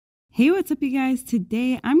Hey, what's up you guys?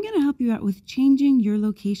 Today I'm going to help you out with changing your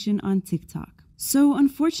location on TikTok. So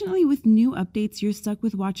unfortunately with new updates, you're stuck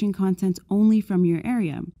with watching content only from your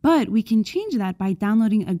area. But we can change that by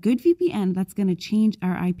downloading a good VPN that's going to change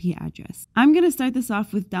our IP address. I'm going to start this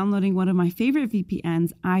off with downloading one of my favorite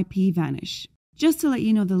VPNs, IPVanish. Just to let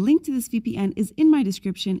you know, the link to this VPN is in my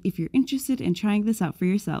description if you're interested in trying this out for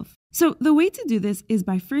yourself. So the way to do this is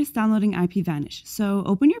by first downloading IPVanish. So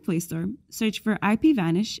open your Play Store, search for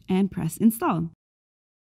IPVanish, and press install.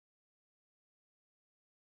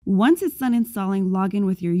 Once it's done installing, log in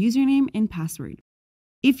with your username and password.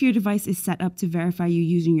 If your device is set up to verify you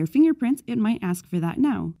using your fingerprint, it might ask for that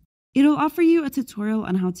now. It'll offer you a tutorial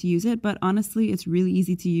on how to use it, but honestly, it's really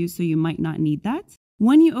easy to use, so you might not need that.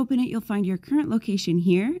 When you open it, you'll find your current location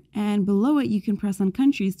here, and below it, you can press on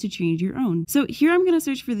countries to change your own. So here I'm going to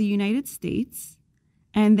search for the United States,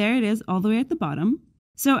 and there it is all the way at the bottom.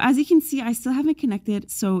 So as you can see, I still haven't connected,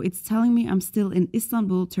 so it's telling me I'm still in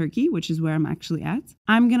Istanbul, Turkey, which is where I'm actually at.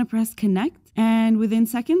 I'm going to press connect, and within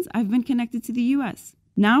seconds, I've been connected to the US.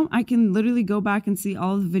 Now I can literally go back and see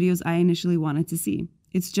all of the videos I initially wanted to see.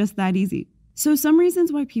 It's just that easy. So some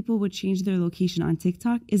reasons why people would change their location on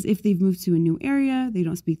TikTok is if they've moved to a new area, they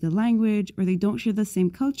don't speak the language, or they don't share the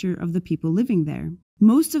same culture of the people living there.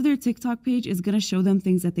 Most of their TikTok page is going to show them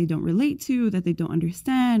things that they don't relate to, that they don't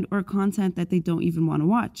understand, or content that they don't even want to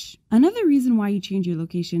watch. Another reason why you change your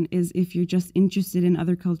location is if you're just interested in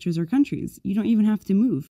other cultures or countries. You don't even have to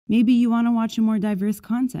move. Maybe you want to watch a more diverse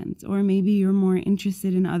content, or maybe you're more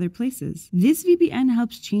interested in other places. This VPN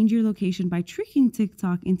helps change your location by tricking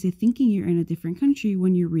TikTok into thinking you're in a different country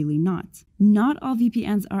when you're really not. Not all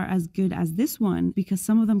VPNs are as good as this one because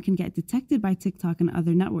some of them can get detected by TikTok and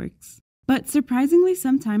other networks. But surprisingly,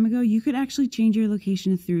 some time ago, you could actually change your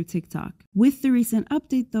location through TikTok. With the recent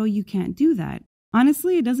update, though, you can't do that.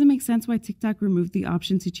 Honestly, it doesn't make sense why TikTok removed the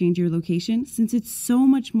option to change your location, since it's so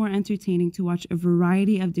much more entertaining to watch a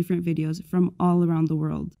variety of different videos from all around the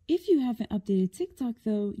world. If you haven't updated TikTok,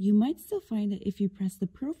 though, you might still find it if you press the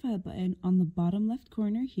profile button on the bottom left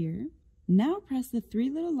corner here. Now press the three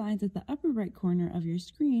little lines at the upper right corner of your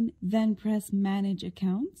screen, then press Manage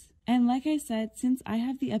Accounts. And like I said, since I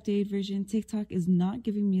have the updated version, TikTok is not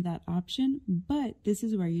giving me that option, but this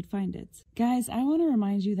is where you'd find it. Guys, I want to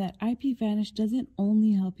remind you that IPVanish doesn't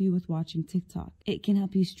only help you with watching TikTok. It can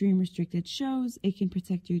help you stream restricted shows, it can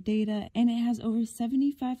protect your data, and it has over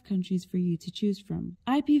 75 countries for you to choose from.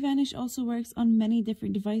 IPVanish also works on many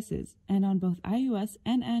different devices, and on both iOS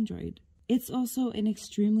and Android. It's also an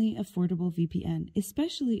extremely affordable VPN,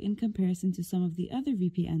 especially in comparison to some of the other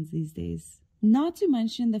VPNs these days. Not to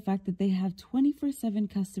mention the fact that they have 24/7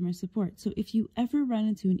 customer support, so if you ever run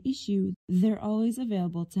into an issue, they're always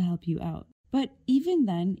available to help you out. But even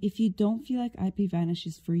then, if you don't feel like IPVanish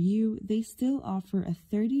is for you, they still offer a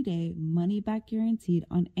 30-day money-back guaranteed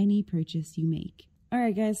on any purchase you make.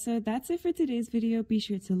 Alright guys, so that's it for today's video. Be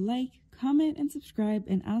sure to like, comment, and subscribe,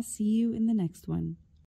 and I'll see you in the next one.